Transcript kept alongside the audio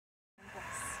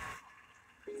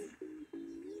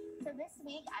So this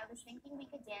week, I was thinking we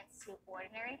could dance to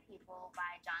Ordinary People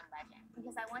by John Legend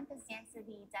because I want this dance to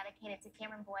be dedicated to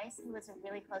Cameron Boyce, who was a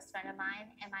really close friend of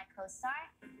mine and my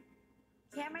co-star.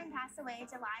 Cameron passed away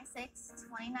July 6,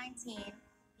 2019.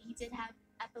 He did have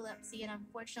epilepsy and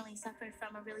unfortunately suffered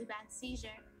from a really bad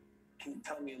seizure. Can you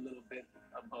tell me a little bit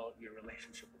about your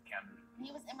relationship with Cameron?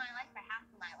 He was in my life for half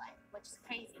of my life, which is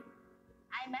crazy.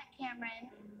 I met Cameron,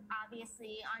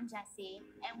 obviously, on Jessie,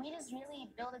 and we just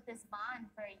really built this bond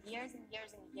for years and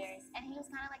years and years. And he was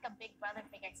kind of like a big brother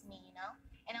figure to me, you know?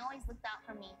 And always looked out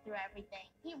for me through everything.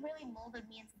 He really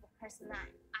molded me into the person that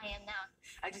I am now.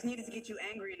 I just needed to get you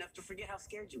angry enough to forget how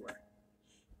scared you were.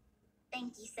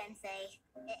 Thank you, Sensei.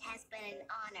 It has been an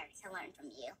honor to learn from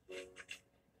you.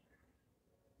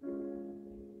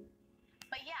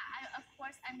 But yeah, of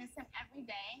course, I miss him every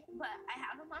day, but I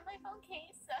have him on my phone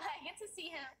case, so I get to see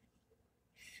him.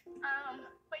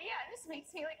 But yeah, it just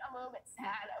makes me like a little bit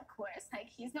sad, of course,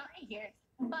 like he's not here.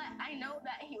 But I know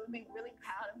that he would be really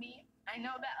proud of me. I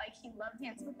know that like he loved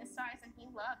Dancing with the Stars and he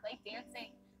loved like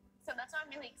dancing. So that's why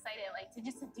I'm really excited, like to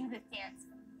do this dance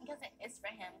because it is for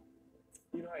him.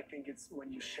 You know, I think it's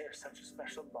when you share such a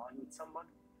special bond with someone,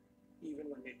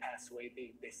 even when they pass away,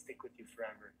 they stick with you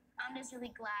forever. I'm just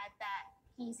really glad that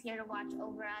he's here to watch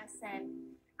over us, and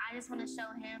I just want to show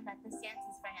him that this dance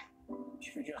is for him.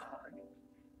 Give me a hug.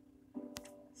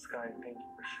 Sky, thank you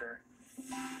for sure.